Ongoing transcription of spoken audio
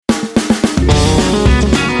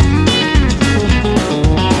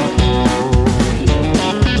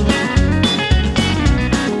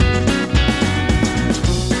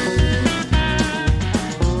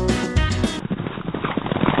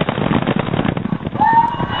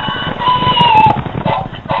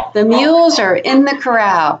The mules are in the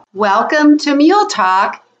corral. Welcome to Mule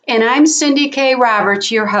Talk, and I'm Cindy K.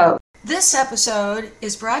 Roberts, your host. This episode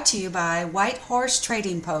is brought to you by White Horse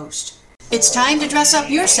Trading Post. It's time to dress up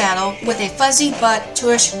your saddle with a fuzzy butt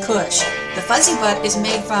tush cush. The fuzzy butt is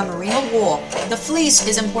made from merino wool. The fleece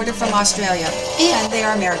is imported from Australia, and they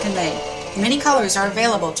are American made. Many colors are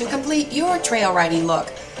available to complete your trail riding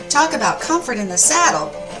look. Talk about comfort in the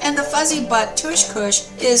saddle, and the fuzzy butt tush cush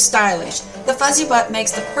is stylish. The fuzzy butt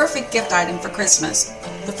makes the perfect gift item for Christmas.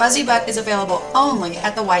 The fuzzy butt is available only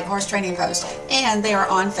at the White Horse Trading Post, and they are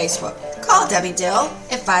on Facebook. Call Debbie Dill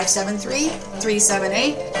at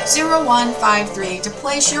 573-378-0153 to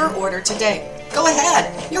place your order today. Go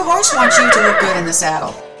ahead, your horse wants you to look good in the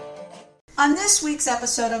saddle. On this week's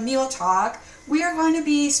episode of Mule Talk, we are going to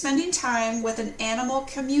be spending time with an animal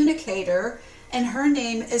communicator, and her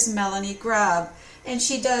name is Melanie Grubb, and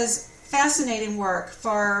she does fascinating work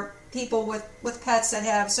for people with pets that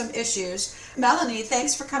have some issues. Melanie,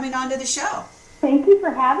 thanks for coming on to the show. Thank you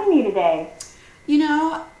for having me today. You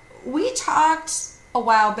know, we talked a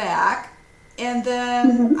while back, and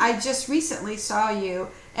then I just recently saw you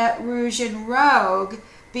at Rouge and Rogue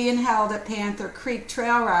being held at Panther Creek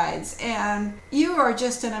Trail Rides, and you are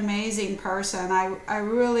just an amazing person. I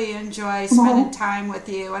really enjoy spending time with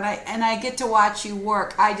you, and I get to watch you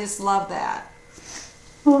work. I just love that.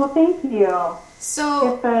 Well, thank you.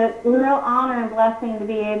 So it's a real honor and blessing to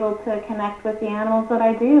be able to connect with the animals that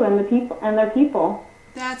I do and the people and their people.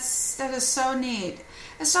 That is so neat.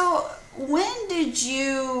 So when did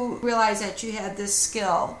you realize that you had this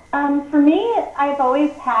skill? For me, I've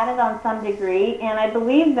always had it on some degree, and I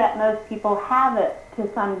believe that most people have it to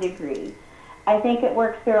some degree. I think it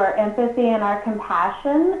works through our empathy and our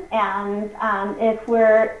compassion, and if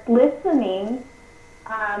we're listening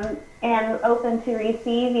and open to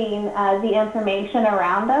receiving the information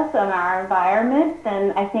around us and our environment,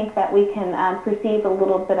 then I think that we can perceive a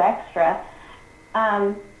little bit extra.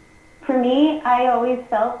 For me, I always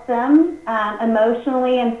felt them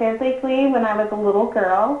emotionally and physically when I was a little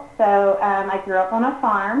girl. So I grew up on a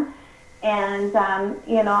farm, and I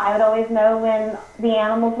would always know when the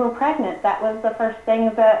animals were pregnant. That was the first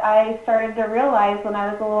thing that I started to realize when I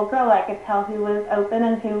was a little girl. I could tell who was open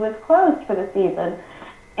and who was closed for the season.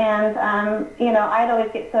 And, I'd always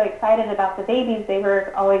get so excited about the babies. They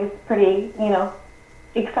were always pretty,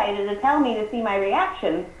 excited to tell me to see my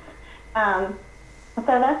reactions. So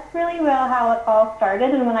that's really well how it all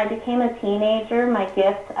started. And when I became a teenager, my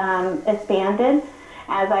gift expanded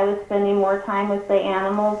as I was spending more time with the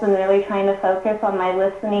animals and really trying to focus on my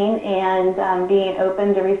listening and being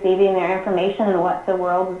open to receiving their information and what the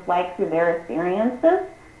world is like through their experiences.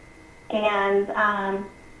 And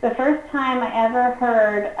the first time I ever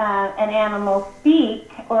heard an animal speak,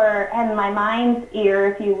 or in my mind's ear,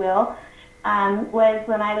 if you will, was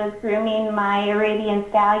when I was grooming my Arabian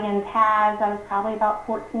Stallion Taz. I was probably about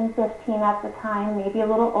 14, 15 at the time, maybe a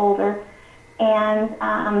little older. And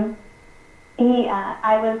I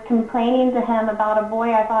was complaining to him about a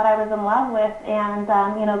boy I thought I was in love with and,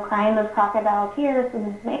 crying those crocodile tears in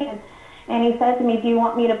his man. And he said to me, "Do you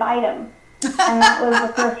want me to bite him?" And that was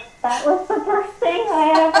the first thing I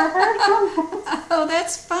had ever heard from him. Oh,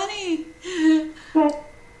 that's funny. But,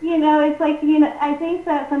 it's like, I think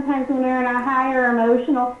that sometimes when we're in our higher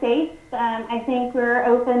emotional states, I think we're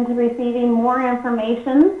open to receiving more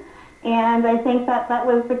information. And I think that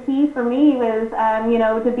was the key for me was,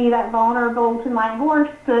 to be that vulnerable to my horse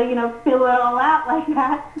to, feel it all out like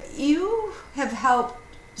that. You have helped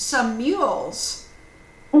some mules.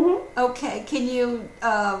 Mm-hmm. Okay, can you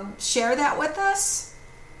share that with us?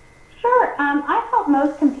 Sure. I help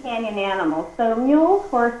most companion animals, so mules,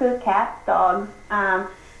 horses, cats, dogs,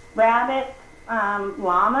 rabbits,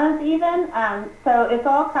 llamas even. So it's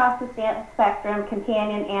all across the spectrum.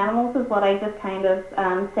 Companion animals is what I just kind of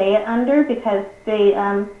say it under because they,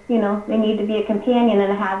 they need to be a companion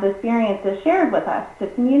and have the experiences shared with us to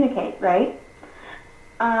communicate, right?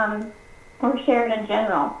 Or shared in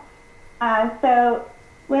general. So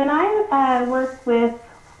when I work with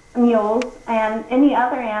mules and any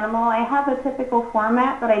other animal, I have a typical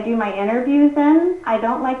format that I do my interviews in. I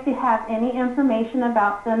don't like to have any information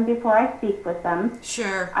about them before I speak with them.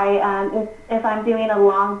 Sure. If I'm doing a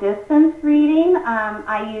long distance reading,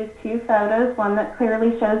 I use two photos, one that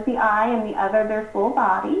clearly shows the eye and the other their full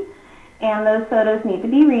body. And those photos need to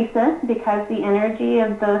be recent because the energy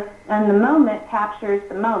of the moment captures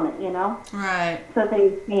the moment, Right. So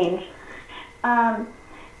things change.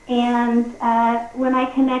 And when I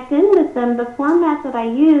connect in with them, the format that I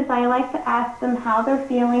use, I like to ask them how they're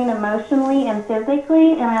feeling emotionally and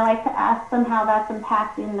physically, and I like to ask them how that's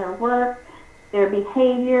impacting their work, their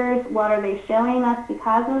behaviors, what are they showing us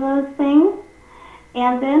because of those things.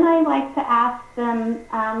 And then I like to ask them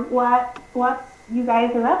what you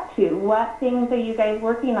guys are up to. What things are you guys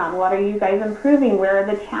working on? What are you guys improving? Where are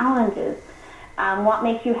the challenges? What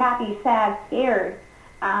makes you happy, sad, scared?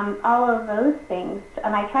 All of those things.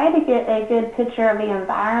 And I try to get a good picture of the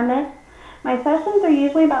environment. My sessions are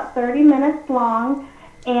usually about 30 minutes long,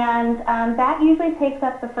 and that usually takes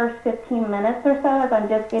up the first 15 minutes or so as I'm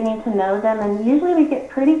just getting to know them. And usually we get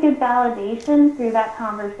pretty good validation through that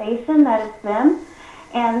conversation that it's them.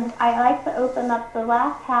 And I like to open up the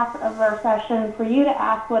last half of our session for you to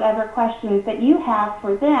ask whatever questions that you have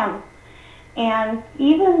for them. And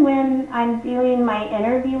even when I'm doing my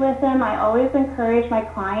interview with them, I always encourage my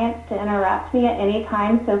clients to interrupt me at any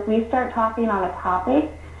time. So if we start talking on a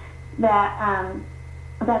topic that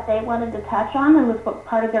that they wanted to touch on and was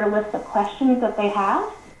part of their list of questions that they have.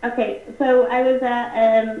 Okay, so I was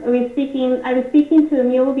speaking to a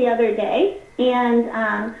mule the other day, and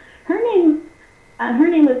her name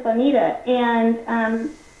was Bonita,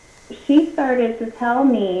 and she started to tell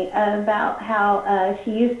me about how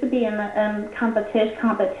she used to be in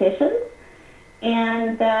competitions,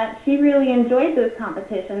 and that she really enjoyed those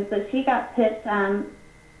competitions, but she got put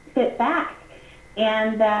back,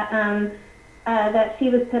 and that she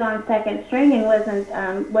was put on second string and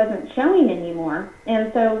wasn't showing anymore.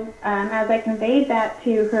 And so as I conveyed that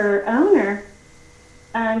to her owner,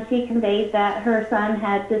 she conveyed that her son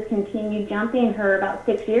had discontinued jumping her about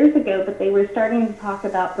 6 years ago, but they were starting to talk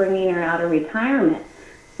about bringing her out of retirement.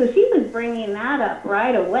 So she was bringing that up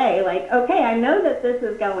right away, like, okay, I know that this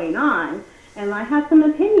is going on, and I have some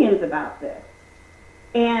opinions about this.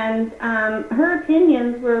 And her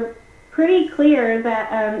opinions were pretty clear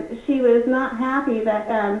that she was not happy that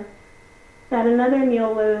that another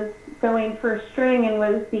mule was going first string and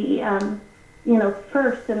was the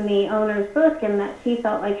first in the owner's book, and that she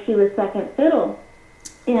felt like she was second fiddle,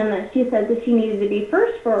 and that she said that she needed to be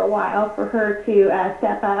first for a while for her to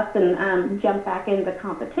step up and jump back into the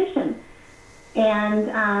competition. And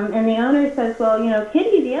the owner says, well,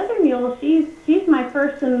 Kitty, the other mule, she's my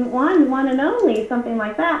first and one and only, something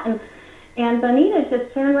like that. And Bonita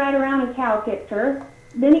just turned right around and cow kicked her.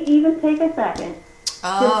 Didn't even take a second.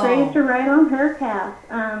 Just raised her right on her calf.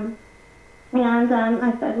 And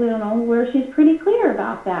I said, where she's pretty clear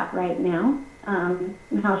about that right now, and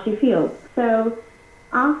how she feels. So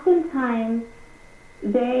oftentimes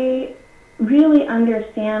they really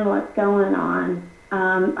understand what's going on.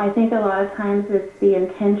 I think a lot of times it's the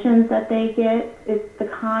intentions that they get, it's the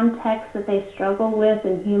context that they struggle with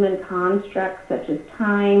in human constructs such as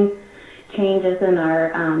time, changes in our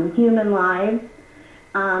human lives,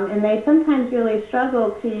 and they sometimes really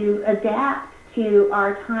struggle to adapt to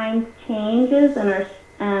our time changes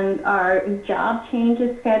and our job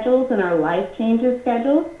changes schedules and our life changes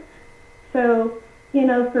schedules. So,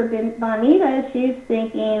 for Bonita, she's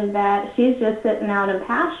thinking that she's just sitting out in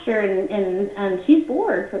pasture and she's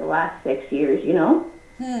bored for the last 6 years,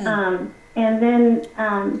 And then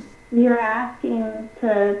you're asking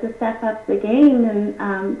to step up the game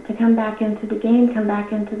and to come back into the game, come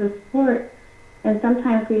back into the sport. And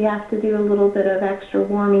sometimes we have to do a little bit of extra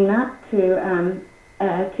warming up to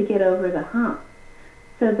get over the hump.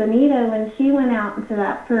 So Bonita, when she went out into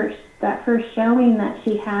that first showing that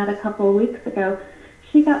she had a couple of weeks ago,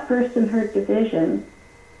 she got first in her division,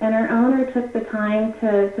 and her owner took the time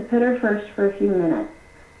to put her first for a few minutes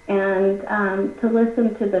and to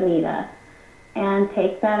listen to Bonita and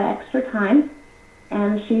take that extra time.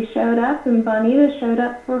 And she showed up, and Bonita showed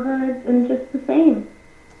up for her in just the same.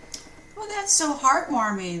 Well, that's so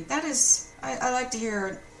heartwarming. That is, I like to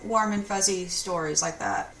hear warm and fuzzy stories like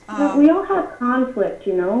that. But we all have conflict,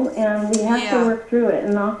 and we have to work through it.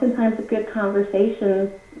 And oftentimes a good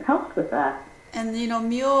conversation helps with that. And,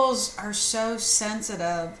 mules are so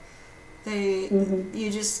sensitive. You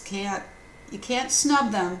just can't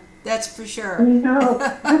snub them. That's for sure. No.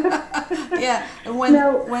 Yeah.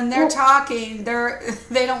 When they're talking,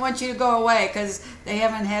 they don't want you to go away because they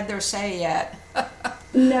haven't had their say yet.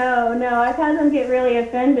 No, I've had them get really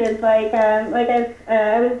offended.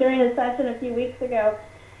 I was doing a session a few weeks ago,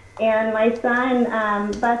 and my son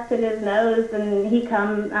busted his nose, and he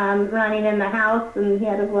come running in the house, and he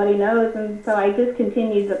had a bloody nose, and so I just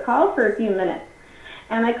continued the call for a few minutes.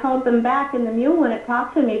 And I called them back, and the mule wouldn't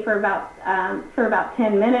talk to me for about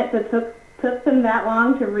 10 minutes. It took them that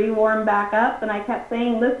long to re-warm back up, and I kept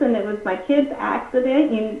saying, listen, it was my kid's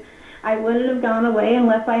accident. I wouldn't have gone away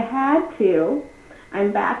unless I had to.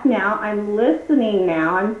 I'm back now. I'm listening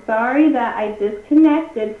now. I'm sorry that I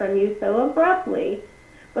disconnected from you so abruptly,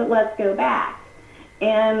 but let's go back.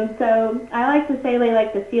 And so I like to say they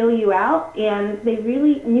like to feel you out, and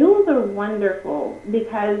mules are wonderful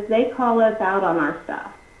because they call us out on our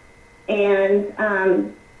stuff. And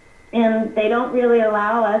they don't really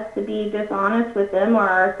allow us to be dishonest with them or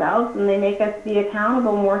ourselves, and they make us be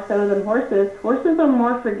accountable more so than horses. Horses are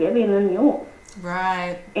more forgiving than mules.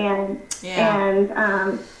 Right. And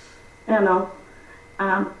I don't know,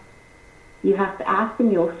 you have to ask the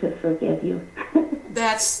mules to forgive you.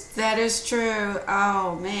 That is true.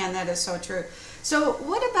 Oh man, that is so true. So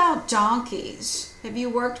what about donkeys? Have you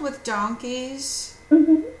worked with donkeys?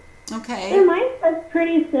 Mm-hmm. Okay. Their mindset's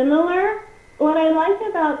pretty similar. What I like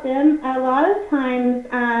about them, a lot of times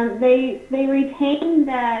they retain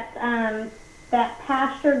that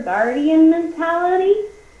pasture guardian mentality,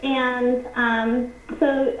 and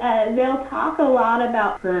so they'll talk a lot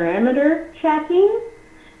about perimeter checking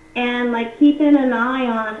and like keeping an eye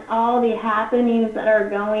on all the happenings that are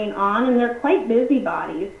going on, and they're quite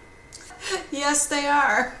busybodies. Yes, they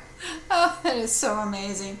are. Oh, that is so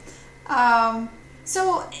amazing.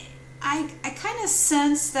 So I kind of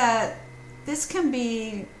sense that this can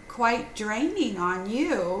be quite draining on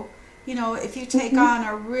you, if you take on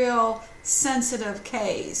a real sensitive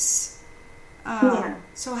case.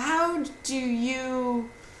 So how do you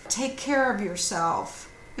take care of yourself?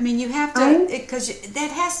 I mean, you have to, because that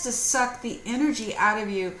has to suck the energy out of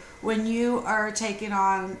you when you are taking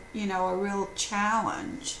on, a real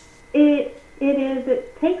challenge. It is.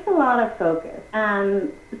 It takes a lot of focus.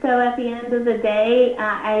 So at the end of the day,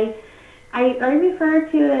 I refer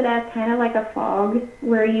to it as kind of like a fog,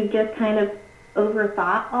 where you've just kind of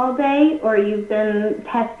overthought all day, or you've been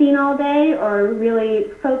testing all day, or really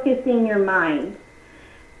focusing your mind.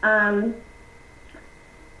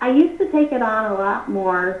 I used to take it on a lot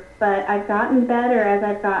more, but I've gotten better as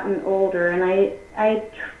I've gotten older. And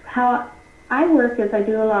how I work is I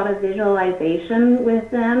do a lot of visualization with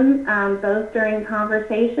them, both during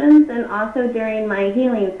conversations and also during my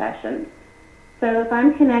healing sessions. So if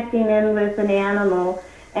I'm connecting in with an animal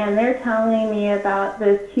and they're telling me about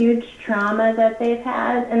this huge trauma that they've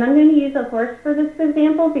had, and I'm going to use a horse for this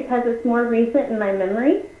example because it's more recent in my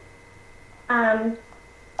memory.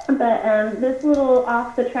 But this little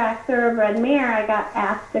off-the-track thoroughbred mare, I got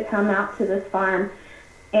asked to come out to this farm,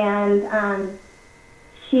 and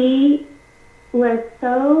she was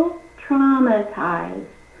so traumatized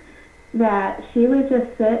that she would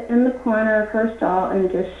just sit in the corner of her stall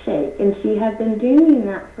and just shake. And she had been doing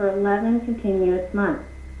that for 11 continuous months.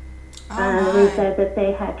 They said that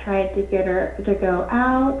they had tried to get her to go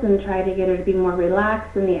out and try to get her to be more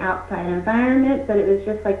relaxed in the outside environment, but it was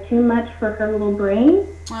just like too much for her little brain.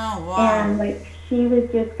 Oh, wow. And like she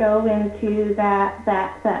would just go into that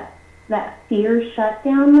fear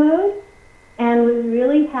shutdown mode, and was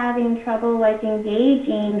really having trouble like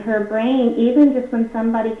engaging her brain, even just when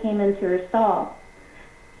somebody came into her stall.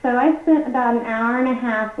 So I spent about an hour and a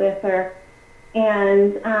half with her,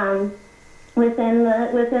 and within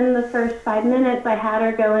the first 5 minutes, I had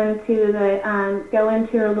her go into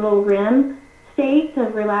her little REM state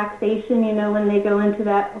of relaxation. When they go into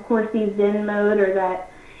that horsey zen mode or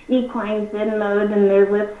that equine zen mode, and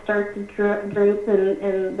their lips start to droop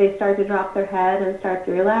and they start to drop their head and start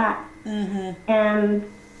to relax. Mm-hmm.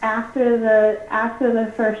 And after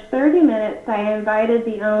the first 30 minutes, I invited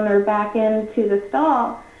the owner back into the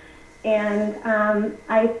stall, and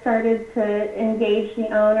I started to engage the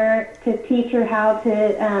owner to teach her how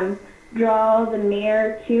to draw the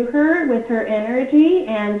mare to her with her energy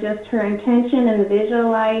and just her intention, and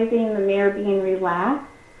visualizing the mare being relaxed,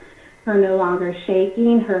 her no longer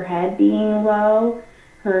shaking, her head being low,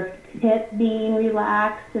 her hip being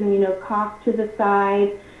relaxed and, cocked to the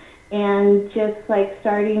side, and just like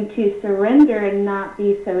starting to surrender and not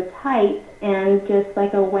be so tight, and just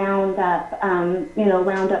like a wound up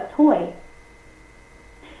toy.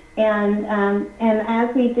 And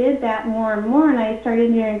as we did that more and more, and I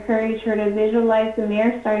started to encourage her to visualize the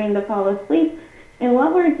mare starting to fall asleep. And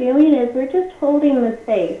what we're doing is we're just holding the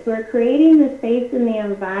space. We're creating the space in the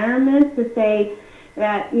environment to say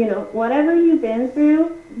that, whatever you've been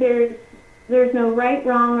through, there's no right,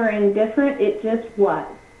 wrong, or indifferent. It just was.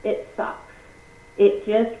 It sucks. It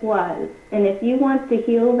just was. And if you want to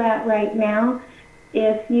heal that right now,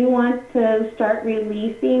 if you want to start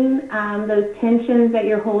releasing those tensions that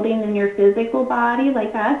you're holding in your physical body,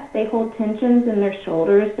 like us, they hold tensions in their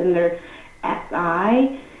shoulders and their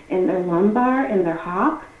SI and their lumbar and their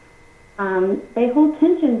hocks. They hold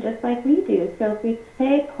tension just like we do. So if we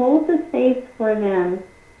hold the space for them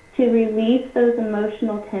to release those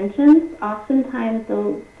emotional tensions, oftentimes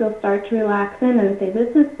they'll start to relax in and say,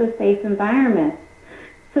 this is the safe environment.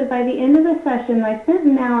 So by the end of the session, I spent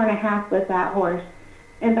an hour and a half with that horse,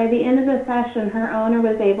 And by the end of the session, her owner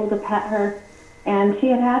was able to pet her. And she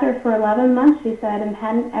had her for 11 months, she said, and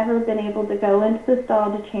hadn't ever been able to go into the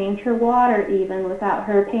stall to change her water even without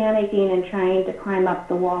her panicking and trying to climb up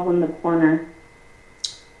the wall in the corner.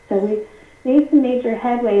 So we made some major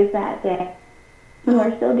headways that day. And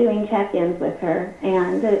we're still doing check-ins with her.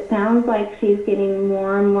 And it sounds like she's getting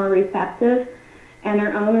more and more receptive. And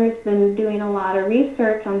her owner's been doing a lot of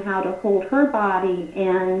research on how to hold her body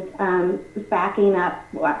and backing up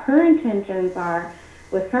what her intentions are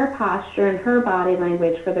with her posture and her body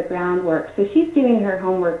language for the groundwork. So she's doing her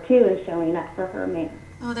homework too and showing up for her man.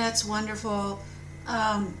 Oh, that's wonderful.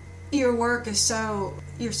 Your work is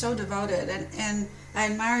you're so devoted, and I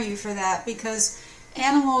admire you for that, because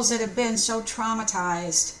animals that have been so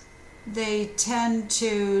traumatized, they tend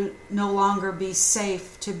to no longer be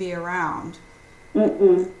safe to be around.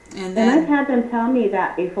 And I've had them tell me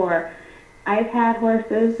that before. I've had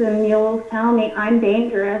horses and mules tell me, I'm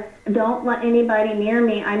dangerous. Don't let anybody near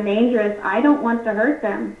me. I'm dangerous. I don't want to hurt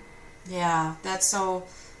them. Yeah, that's so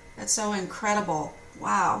incredible.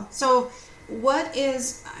 Wow. So what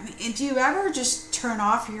is, do you ever just turn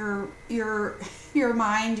off your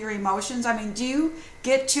mind, your emotions? Do you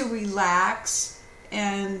get to relax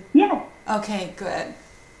and... Yes. Okay, good.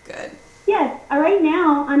 Yes. Right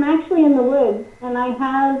now, I'm actually in the woods, and I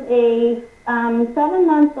have a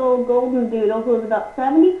 7-month-old golden doodle who is about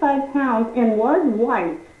 75 pounds and was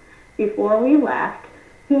white before we left,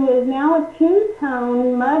 who is now a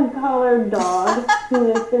two-tone, mud-colored dog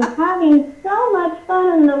who has been having so much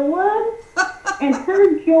fun in the woods, and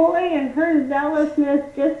her joy and her zealousness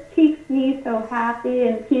just keeps me so happy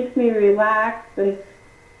and keeps me relaxed,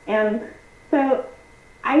 and so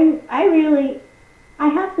I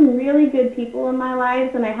have some really good people in my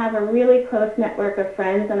life, and I have a really close network of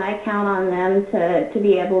friends, and I count on them to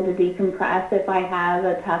be able to decompress if I have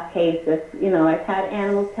a tough case. I've had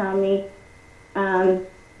animals tell me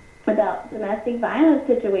about domestic violence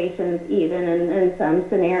situations even in some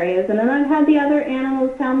scenarios, and then I've had the other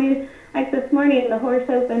animals tell me, like this morning, the horse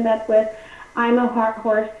opened up with, I'm a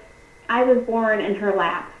horse, I was born in her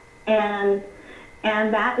lap, and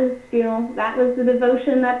that is, that was the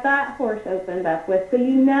devotion that horse opened up with. So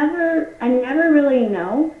I never really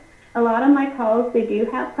know. A lot of my calls, they do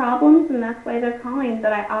have problems, and that's why they're calling.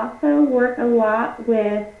 But I also work a lot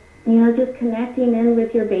with, just connecting in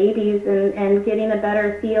with your babies and getting a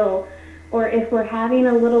better feel. Or if we're having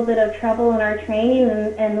a little bit of trouble in our training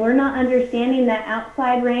and we're not understanding that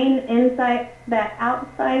outside rein inside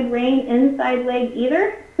leg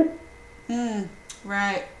either.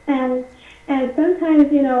 Right. And sometimes,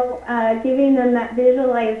 giving them that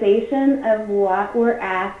visualization of what we're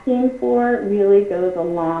asking for really goes a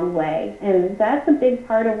long way. And that's a big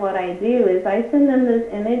part of what I do, is I send them those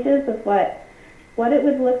images of what it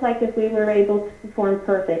would look like if we were able to perform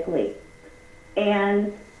perfectly.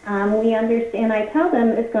 And we understand, I tell them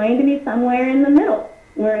it's going to be somewhere in the middle.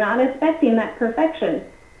 We're not expecting that perfection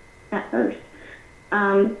at first.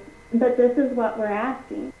 But this is what we're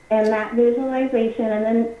asking. And that visualization, and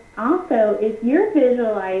then also, if you're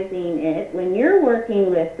visualizing it, when you're working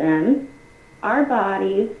with them, our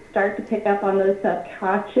bodies start to pick up on those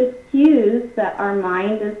subconscious cues that our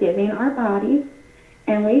mind is giving our bodies,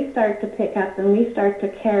 and we start to pick up and we start to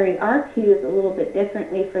carry our cues a little bit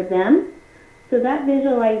differently for them. So that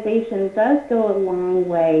visualization does go a long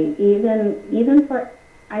way, even for,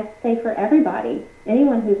 I say, for everybody,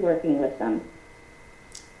 anyone who's working with them.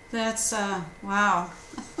 That's, wow.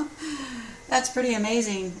 That's pretty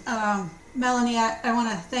amazing. Melanie, I want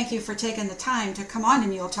to thank you for taking the time to come on to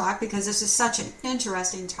Mule Talk, because this is such an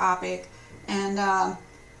interesting topic. And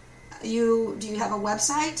do you have a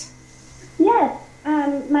website? Yes.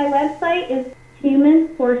 My website is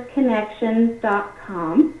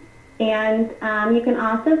humanhorseconnection.com. And you can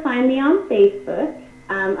also find me on Facebook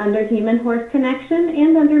under Human Horse Connection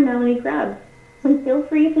and under Melanie Grubbs. And feel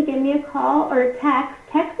free to give me a call or text.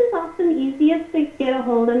 Text is often easiest to get a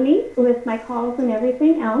hold of me with my calls and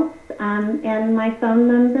everything else. And my phone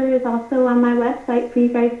number is also on my website for you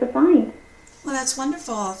guys to find. Well, that's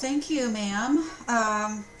wonderful. Thank you, ma'am.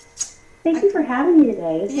 Thank you for having me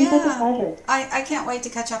today. It's been such a pleasure. I can't wait to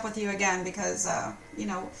catch up with you again, because, I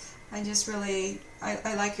just really,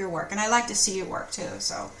 I like your work, and I like to see you work too.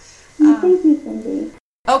 So. Thank you, Cindy.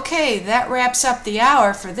 Okay, that wraps up the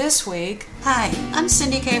hour for this week. Hi, I'm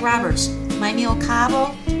Cindy K. Roberts. My mule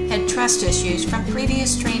Cabo had trust issues from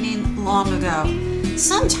previous training long ago.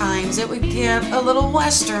 Sometimes it would get a little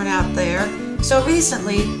western out there, so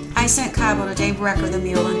recently I sent Cabo to Dave Recker, the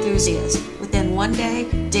mule enthusiast. Within one day,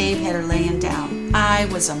 Dave had her laying down. I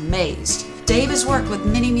was amazed. Dave has worked with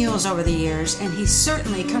many mules over the years, and he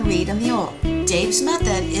certainly can read a mule. Dave's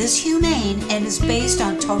method is humane and is based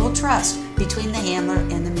on total trust between the handler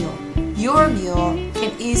and the mule. Your mule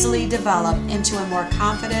can easily develop into a more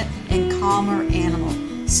confident and calmer animal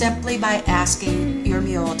simply by asking your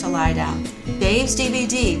mule to lie down. Dave's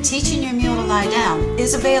DVD, Teaching Your Mule to Lie Down,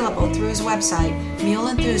 is available through his website,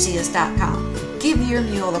 muleenthusiast.com. Give your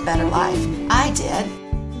mule a better life. I did.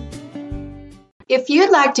 If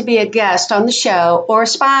you'd like to be a guest on the show or a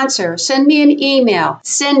sponsor, send me an email,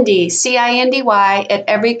 Cindy, C-I-N-D-Y, at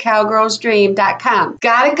everycowgirlsdream.com.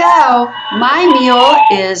 Gotta go. My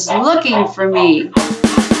mule is looking for me.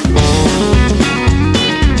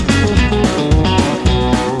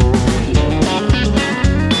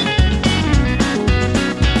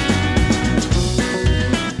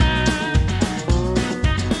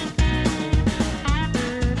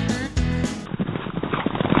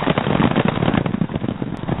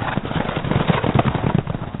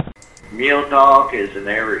 Mule Talk is an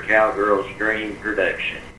Every Cowgirl's Dream production.